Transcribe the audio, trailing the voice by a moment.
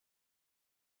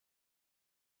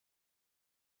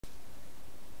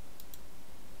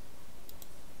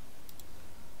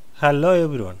Hello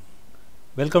everyone,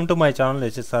 welcome to my channel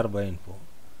Hsr Bioinfo.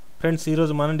 Friends,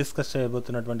 ఈరోజు మనం discuss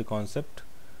చేయబోతున్నటువంటి concept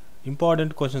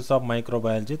important questions of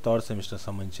microbiology third semester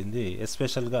సంబంధించింది.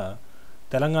 ఎస్పెషల్గా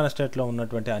తెలంగాణ స్టేట్లో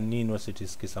ఉన్నటువంటి అన్ని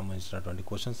యూనివర్సిటీస్కి సంబంధించినటువంటి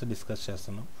క్వశ్చన్స్ డిస్కస్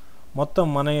చేస్తున్నాం. మొత్తం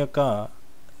మన యొక్క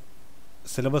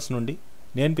సిలబస్ నుండి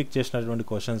నేను పిక్ చేసినటువంటి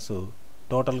క్వశ్చన్స్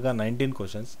టోటల్గా 19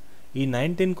 క్వశ్చన్స్. ఈ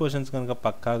 19 క్వశ్చన్స్ కనుక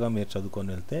పక్కాగా మీరు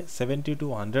చదువుకొని వెళ్తే 70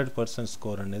 to 100%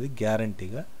 స్కోర్ అనేది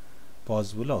గ్యారంటీగా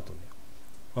పాసిబుల్ అవుతుంది.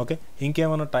 ఓకే,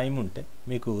 ఇంకేమైనా టైం ఉంటే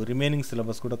మీకు రిమైనింగ్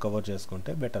సిలబస్ కూడా కవర్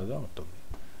చేసుకుంటే బెటర్గా ఉంటుంది.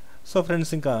 సో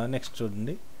ఫ్రెండ్స్, ఇంకా నెక్స్ట్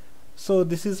చూడండి. So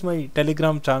this is my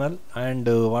Telegram channel and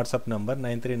WhatsApp number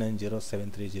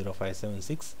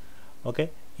 9390730576. Okay,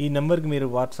 ఈ నెంబర్కి మీరు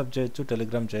వాట్సాప్ చేయొచ్చు,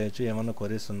 టెలిగ్రామ్ చేయొచ్చు, ఏమైనా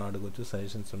క్వరీస్ ఉన్నా అడగొచ్చు,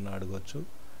 సజెషన్స్ ఉన్నా అడగొచ్చు.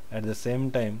 అట్ ద సేమ్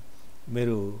టైం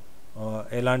మీరు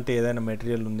ఎలాంటి ఏదైనా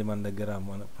మెటీరియల్ ఉంది మన దగ్గర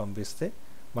పంపిస్తే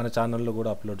మన ఛానల్లో కూడా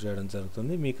అప్లోడ్ చేయడం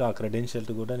జరుగుతుంది. మీకు ఆ క్రెడెన్షియల్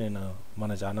కూడా నేను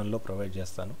మన ఛానల్లో ప్రొవైడ్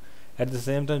చేస్తాను. అట్ ద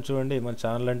సేమ్ టైం చూడండి, మన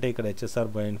ఛానల్ అంటే ఇక్కడ Hsr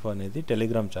Bioinfo అనేది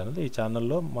టెలిగ్రామ్ ఛానల్. ఈ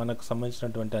ఛానల్లో మనకు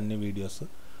సంబంధించినటువంటి అన్ని వీడియోస్,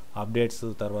 అప్డేట్స్,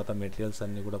 తర్వాత మెటీరియల్స్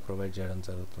అన్నీ కూడా ప్రొవైడ్ చేయడం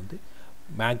జరుగుతుంది.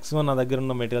 మ్యాక్సిమం నా దగ్గర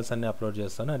ఉన్న మెటీరియల్స్ అన్నీ అప్లోడ్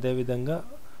చేస్తాను. అదేవిధంగా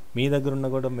మీ దగ్గర ఉన్న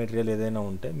కూడా మెటీరియల్ ఏదైనా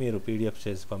ఉంటే మీరు పీడిఎఫ్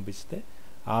చేసి పంపిస్తే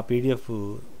ఆ పీడిఎఫ్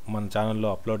మన ఛానల్లో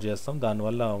అప్లోడ్ చేస్తాం.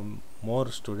 దానివల్ల మోర్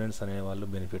స్టూడెంట్స్ అనేవాళ్ళు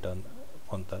బెనిఫిట్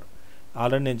పొందుతారు.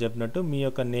 ఆల్రెడీ నేను చెప్పినట్టు మీ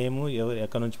యొక్క నేము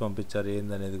ఎక్కడి నుంచి పంపించారు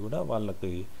ఏందనేది కూడా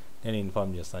వాళ్ళకి నేను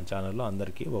ఇన్ఫార్మ్ చేస్తాను. ఛానల్లో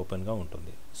అందరికీ ఓపెన్గా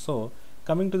ఉంటుంది. So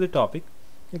coming to the topic,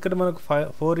 ఇక్కడ మనకు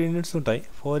 4 యూనిట్స్ ఉంటాయి.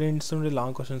 4 యూనిట్స్ నుండి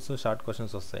లాంగ్ క్వశ్చన్స్, షార్ట్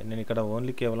క్వశ్చన్స్ వస్తాయి. నేను ఇక్కడ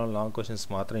ఓన్లీ కేవలం లాంగ్ క్వశ్చన్స్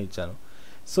మాత్రమే ఇచ్చాను.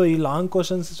 సో ఈ లాంగ్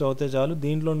క్వశ్చన్స్ చదివితే చాలు,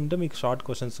 దీంట్లో నుండి మీకు షార్ట్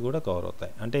క్వశ్చన్స్ కూడా కవర్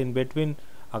అవుతాయి. అంటే ఇన్ బిట్వీన్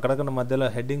అక్కడక్కడ మధ్యలో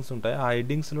హెడ్డింగ్స్ ఉంటాయి, ఆ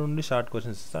హెడ్డింగ్స్ నుండి షార్ట్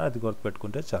క్వశ్చన్స్ ఇస్తారు, అది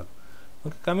గుర్తుపెట్టుకుంటే చాలు.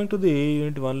 Okay, coming to the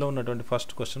unit 1లో ఉన్నటువంటి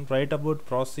first question, write about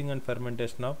processing and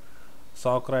fermentation of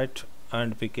సాక్రైట్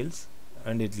and pickles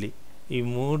and idli. ఈ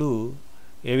మూడు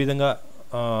ఏ విధంగా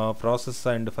ప్రాసెస్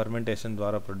అండ్ ఫెర్మెంటేషన్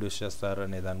ద్వారా ప్రొడ్యూస్ చేస్తారు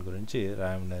అనే దాని గురించి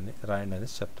రాయండి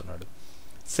అని చెప్తున్నాడు.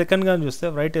 సెకండ్గా చూస్తే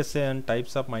right essay and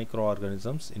types of micro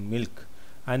organisms in milk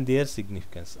and there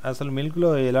significance. అసలు మిల్క్లో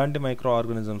ఎలాంటి మైక్రో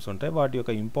ఆర్గానిజమ్స్ ఉంటాయి, వాటి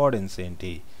యొక్క ఇంపార్టెన్స్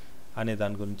ఏంటి అనే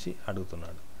దాని గురించి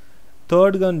అడుగుతున్నాడు.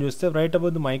 థర్డ్గా చూస్తే write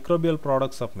about the microbial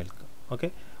products of milk. Okay,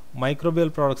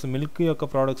 microbial products, milk యొక్క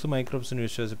ప్రోడక్ట్స్ మైక్రోబ్స్ని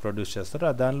యూజ్ చేసి ప్రొడ్యూస్ చేస్తారు.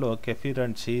 దానిలో కెఫీర్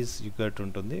అండ్ చీజ్ యుగర్ట్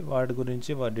ఉంటుంది. వాటి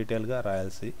గురించి డీటెయిల్గా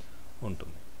రాయాల్సి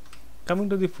ఉంటుంది.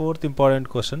 Coming to the fourth important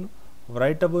question,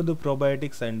 write about the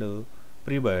probiotics and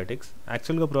prebiotics.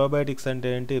 యాక్చువల్గా ప్రోబయోటిక్స్ అంటే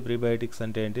ఏంటి, ప్రీబయోటిక్స్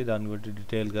అంటే ఏంటి, దాని గురించి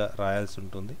డీటెయిల్గా రాయాల్సి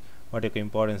ఉంటుంది. వాటి యొక్క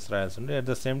ఇంపార్టెన్స్ రాయాల్సి ఉంటుంది. At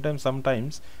the same time some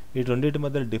times ఈ రెండింటి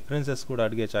మధ్య డిఫరెన్సెస్ కూడా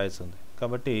అడిగే ఛాయిస్ ఉంది.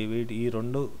 కాబట్టి ఈ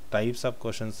రెండు టైప్స్ ఆఫ్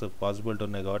క్వశ్చన్స్ పాసిబిలిటీ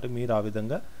ఉన్నాయి. కాబట్టి మీరు ఆ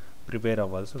విధంగా ప్రిపేర్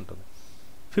అవ్వాల్సి ఉంటుంది.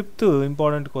 Fifth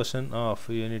important question of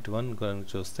unit 1 కనుక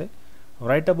చూస్తే,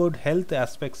 write about health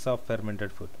aspects of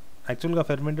fermented food. యాక్చువల్గా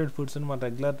ఫెర్మెంటెడ్ ఫుడ్స్ని మన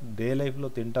రెగ్యులర్ డే లైఫ్లో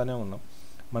తింటానే ఉన్నాం.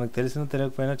 మనకు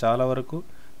తెలియకపోయినా చాలా వరకు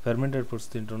ఫెర్మెంటెడ్ ఫుడ్స్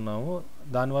తింటున్నాము.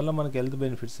 దానివల్ల మనకి హెల్త్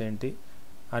బెనిఫిట్స్ ఏంటి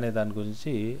అనే దాని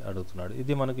గురించి అడుగుతున్నాడు.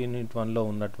 ఇది మనకి యూనిట్ 1లో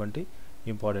ఉన్నటువంటి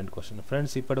ఇంపార్టెంట్ క్వశ్చన్.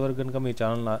 ఫ్రెండ్స్, ఇప్పటివరకు కనుక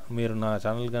మీరు నా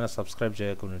ఛానల్ కనుక సబ్స్క్రైబ్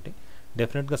చేయకుంటే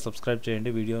డెఫినెట్గా సబ్స్క్రైబ్ చేయండి,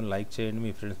 వీడియోని లైక్ చేయండి,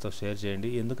 మీ ఫ్రెండ్స్తో షేర్ చేయండి.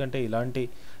 ఎందుకంటే ఇలాంటి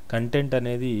కంటెంట్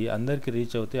అనేది అందరికీ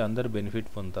రీచ్ అవుతే అందరు బెనిఫిట్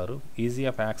పొందుతారు. Easy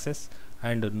of access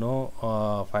and no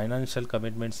financial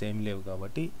commitments ఏం లేవు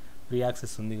కాబట్టి, ఫ్రీ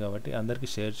యాక్సెస్ ఉంది కాబట్టి అందరికీ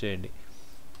షేర్ చేయండి.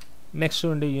 నెక్స్ట్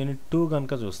ఉండి యూనిట్ 2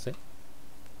 కనుక చూస్తే,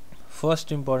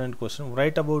 first important question,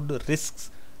 write about risks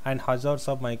and hazards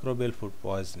of microbial food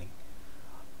poisoning.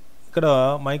 ఇక్కడ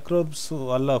మైక్రోబ్స్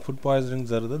వల్ల ఫుడ్ పాయిజనింగ్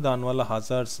జరుగుతుంది. దానివల్ల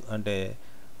హజార్డ్స్ అంటే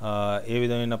ఏ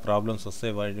విధమైన ప్రాబ్లమ్స్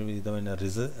వస్తాయి, వాటి విధమైన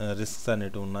రిస్క్స్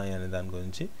అనేటివి ఉన్నాయి అనే దాని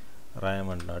గురించి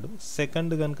రాయమంటున్నాడు.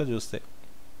 సెకండ్ కనుక చూస్తే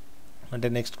అంటే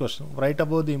next question, write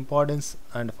about the importance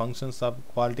and functions of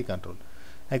quality control.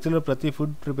 యాక్చువల్గా ప్రతి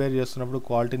ఫుడ్ ప్రిపేర్ చేస్తున్నప్పుడు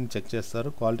క్వాలిటీని చెక్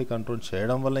చేస్తారు. క్వాలిటీ కంట్రోల్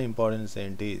చేయడం వల్ల ఇంపార్టెన్స్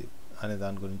ఏంటి అనే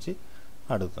దాని గురించి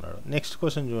అడుగుతున్నాడు. నెక్స్ట్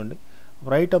క్వశ్చన్ చూడండి,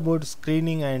 write about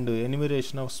screening and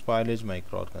enumeration of spoilage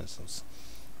micro organisms.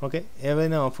 Okay,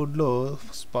 ఏవైనా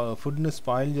ఫుడ్ని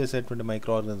స్పాయిల్ చేసేటువంటి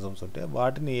మైక్రో ఆర్గానిజమ్స్ ఉంటే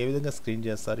వాటిని ఏ విధంగా స్క్రీన్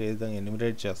చేస్తారు, ఏ విధంగా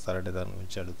ఎన్యూమరేట్ చేస్తారంటే దాని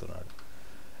గురించి అడుగుతున్నాడు.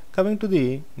 Coming to the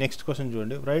next question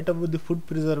చూడండి, write about the food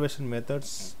preservation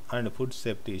methods and food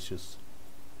safety issues.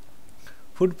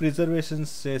 Food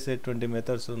preservations చేసేటువంటి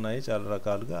మెథడ్స్ ఉన్నాయి చాలా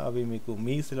రకాలుగా. అవి మీకు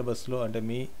మీ సిలబస్లో అంటే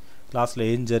మీ క్లాస్లో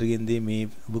ఏం జరిగింది, మీ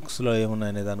బుక్స్లో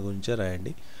ఏమున్నాయి అనే దాని గురించే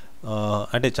రాయండి.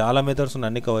 అంటే చాలా మెథడ్స్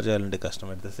అన్నీ కవర్ చేయాలంటే కష్టం.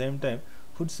 At the same time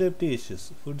food safety issues,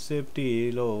 food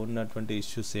సేఫ్టీలో ఉన్నటువంటి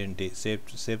ఇష్యూస్ ఏంటి,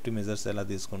 సేఫ్టీ మెజర్స్ ఎలా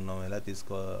తీసుకున్నాం, ఎలా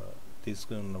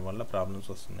తీసుకున్న వల్ల ప్రాబ్లమ్స్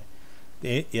వస్తున్నాయి,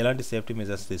 ఎలాంటి సేఫ్టీ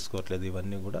మెజర్స్ తీసుకోవట్లేదు,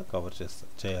 ఇవన్నీ కూడా కవర్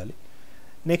చేయాలి.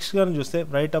 నెక్స్ట్ కానీ చూస్తే,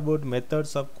 write about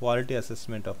methods of quality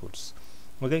assessment of foods.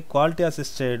 Okay, quality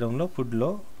assist చేయడంలో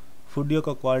ఫుడ్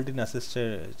యొక్క క్వాలిటీని అసిస్ట్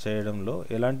చేయడంలో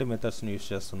ఎలాంటి మెథడ్స్ని యూస్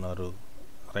చేస్తున్నారు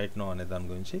రైట్ నో అనే దాని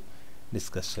గురించి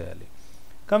డిస్కస్ చేయాలి.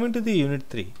 Coming to the unit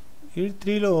 3. Unit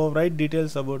 3లో right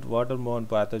details about water Born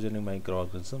pathogenic micro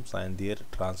organisms and their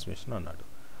transmission అన్నాడు.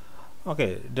 ఓకే,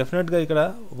 డెఫినెట్గా ఇక్కడ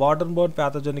water Born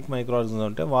pathogenic micro organism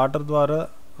అంటే వాటర్ ద్వారా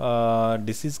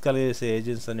డిసీజ్ కలిగేసే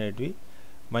ఏజెంట్స్ అనేటివి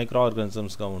మైక్రో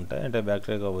ఆర్గానిజమ్స్గా ఉంటాయి. అంటే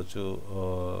బ్యాక్టీరియా కావచ్చు,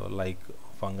 లైక్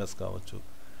ఫంగస్ కావచ్చు,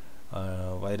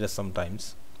 వైరస్ సమ్ టైమ్స్.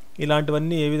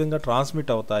 ఇలాంటివన్నీ ఏ విధంగా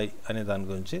ట్రాన్స్మిట్ అవుతాయి అనే దాని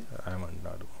గురించి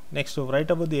రాయమంటున్నాడు. Next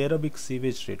write about the aerobic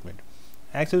sewage treatment.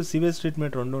 Actual sewage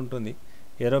treatment రెండు ఉంటుంది,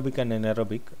 ఏరోబిక్ అండ్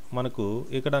ఎనరోబిక్. మనకు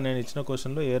ఇక్కడ నేను ఇచ్చిన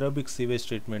క్వశ్చన్లో ఏరోబిక్ సీవేజ్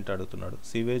ట్రీట్మెంట్ అడుగుతున్నాడు.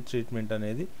 సీవేజ్ ట్రీట్మెంట్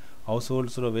అనేది హౌస్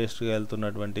హోల్డ్స్లో వేస్ట్గా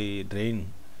వెళ్తున్నటువంటి drain,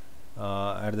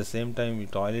 at the same time ఈ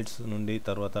టాయిలెట్స్ నుండి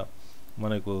తర్వాత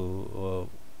మనకు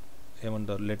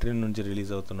ఏమంటారు లెట్రిన్ నుంచి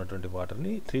రిలీజ్ అవుతున్నటువంటి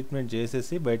వాటర్ని ట్రీట్మెంట్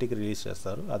చేసేసి బయటికి రిలీజ్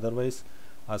చేస్తారు. అదర్వైజ్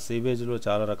ఆ సీవేజ్లో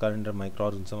చాలా రకాలైన మైక్రో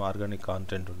ఆర్గానిజం ఆర్గానిక్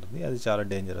కాంటెంట్ ఉంటుంది, అది చాలా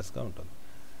డేంజరస్గా ఉంటుంది.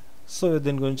 సో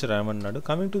దీని గురించి రాయమన్నాడు.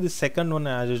 Coming to the second one,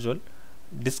 as usual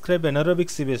describe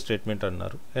anaerobic sewage treatment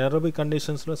అన్నారు. ఎనరోబిక్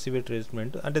కండిషన్స్లో సీవేజ్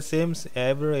ట్రీట్మెంట్ అంటే సేమ్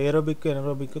ఏరోబిక్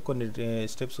ఎనరోబిక్ కొన్ని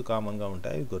స్టెప్స్ కామన్గా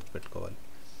ఉంటాయి, అవి గుర్తుపెట్టుకోవాలి.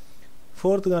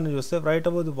 ఫోర్త్ కానీ చూస్తే write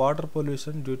about the water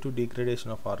pollution due to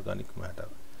degradation of organic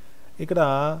matter. ఇక్కడ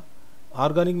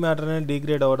ఆర్గానిక్ మ్యాటర్ అనేది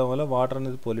డిగ్రేడ్ అవ్వడం వల్ల వాటర్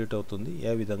అనేది పొల్యూట్ అవుతుంది,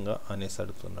 ఏ విధంగా అనేసి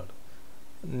అడుగుతున్నాడు.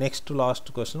 Next last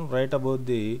question, write about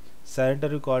the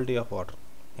sanitary quality of water.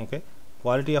 Okay,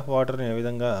 quality of వాటర్ని ఏ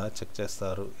విధంగా చెక్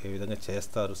చేస్తారు, ఏ విధంగా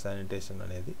చేస్తారు శానిటేషన్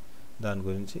అనేది దాని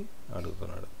గురించి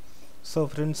అడుగుతున్నాడు. So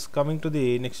friends, coming to the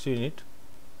next unit,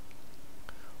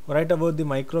 write about the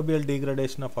microbial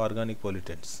degradation of organic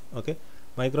pollutants. Okay,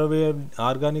 microbial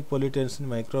organic పొల్యూటెంట్స్ని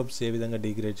microbes ఏ విధంగా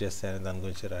డిగ్రేడ్ చేస్తాయనే దాని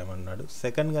గురించి రాయమన్నాడు.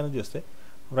 సెకండ్ కానీ చూస్తే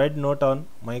right note on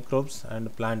microbes and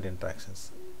plant interactions.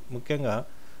 ముఖ్యంగా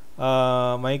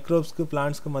మైక్రోబ్స్కి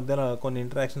ప్లాంట్స్కి మధ్యలో కొన్ని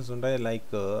ఇంటరాక్షన్స్ ఉంటాయి,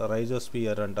 లైక్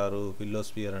రైజోస్పియర్ అంటారు,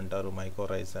 ఫిల్లోస్పియర్ అంటారు,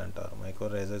 మైకోరైజా అంటారు.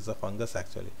 Mycorrhiza is a fungus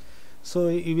actually. So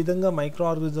ఈ విధంగా మైక్రో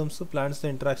ఆర్గానిజమ్స్ ప్లాంట్స్తో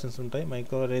ఇంటరాక్షన్స్ ఉంటాయి.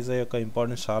 మైకోరైజా యొక్క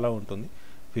ఇంపార్టెన్స్ చాలా ఉంటుంది,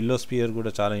 ఫిల్లోస్పియర్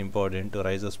కూడా చాలా ఇంపార్టెంట్,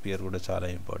 రైజోస్పియర్ కూడా చాలా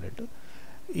ఇంపార్టెంట్.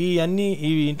 ఈ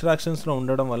ఇంటరాక్షన్స్లో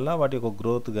ఉండడం వల్ల వాటి యొక్క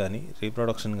గ్రోత్ కానీ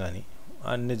రీప్రొడక్షన్ కానీ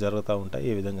అన్నీ జరుగుతూ ఉంటాయి,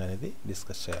 ఏ విధంగా అనేది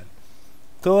డిస్కస్ చేయాలి.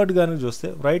 థర్డ్ కానీ చూస్తే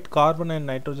right carbon and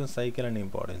nitrogen cycle and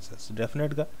importances.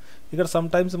 డెఫినెట్గా ఇక్కడ సమ్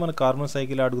టైమ్స్ మన కార్బన్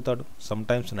సైకిల్ అడుగుతాడు, సమ్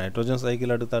టైమ్స్ నైట్రోజన్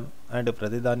సైకిల్ అడుగుతాడు, అండ్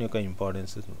ప్రతి దాని యొక్క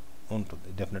ఇంపార్టెన్స్ ఉంటుంది.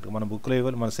 డెఫినెట్గా మన బుక్లో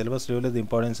ఇవ్వాలి, మన సిలబస్లో ఇవ్వలేదు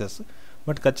ఇంపార్టెన్సెస్,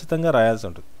 బట్ ఖచ్చితంగా రాయాల్సి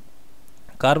ఉంటుంది.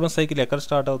 కార్బన్ సైకిల్ ఎక్కడ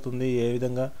స్టార్ట్ అవుతుంది, ఏ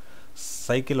విధంగా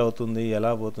సైకిల్ అవుతుంది, ఎలా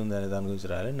పోతుంది అనే దాని గురించి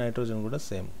రాయాలి. నైట్రోజన్ కూడా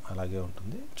సేమ్ అలాగే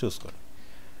ఉంటుంది, చూసుకోండి.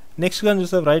 నెక్స్ట్ కానీ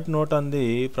చూస్తే right note on the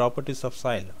properties of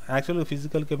soil. యాక్చువల్గా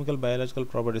physical, chemical, biological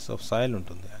properties of soil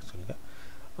ఉంటుంది. యాక్చువల్గా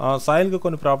సాయిల్కి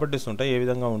కొన్ని ప్రాపర్టీస్ ఉంటాయి, ఏ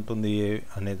విధంగా ఉంటుంది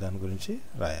అనే దాని గురించి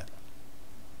రాయాలి.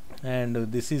 And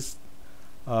this is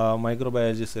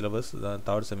microbiology syllabus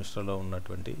third సెమిస్టర్లో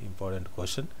ఉన్నటువంటి important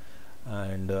question.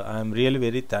 And I'm really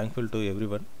very thankful to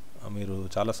everyone. మీరు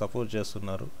చాలా సపోర్ట్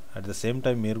చేస్తున్నారు, అట్ ద సేమ్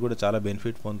టైం మీరు కూడా చాలా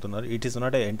బెనిఫిట్ పొందుతున్నారు. It is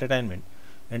not a entertainment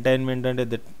అంటే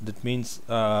దట్ మీన్స్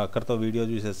అక్కడితో వీడియో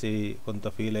చూసేసి కొంత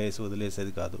ఫీల్ అయ్యేసి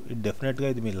వదిలేసేది కాదు. ఇది డెఫినెట్గా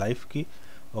ఇది మీ లైఫ్కి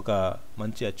ఒక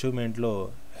మంచి అచీవ్మెంట్లో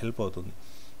హెల్ప్ అవుతుంది.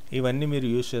 ఇవన్నీ మీరు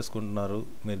యూజ్ చేసుకుంటున్నారు,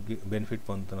 మీరు బెనిఫిట్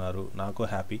పొందుతున్నారు, నాకు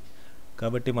హ్యాపీ.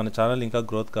 కాబట్టి మన ఛానల్ ఇంకా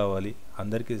గ్రోత్ కావాలి,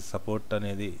 అందరికీ సపోర్ట్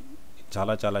అనేది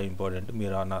చాలా చాలా ఇంపార్టెంట్.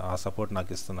 మీరు ఆ సపోర్ట్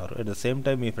నాకు ఇస్తున్నారు. అట్ ద సేమ్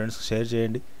టైం మీ ఫ్రెండ్స్కి షేర్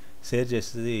చేయండి, షేర్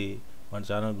చేసేది మన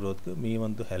ఛానల్ గ్రోత్కి మీ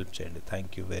వంతు హెల్ప్ చేయండి.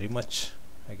 Thank you very much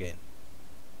again.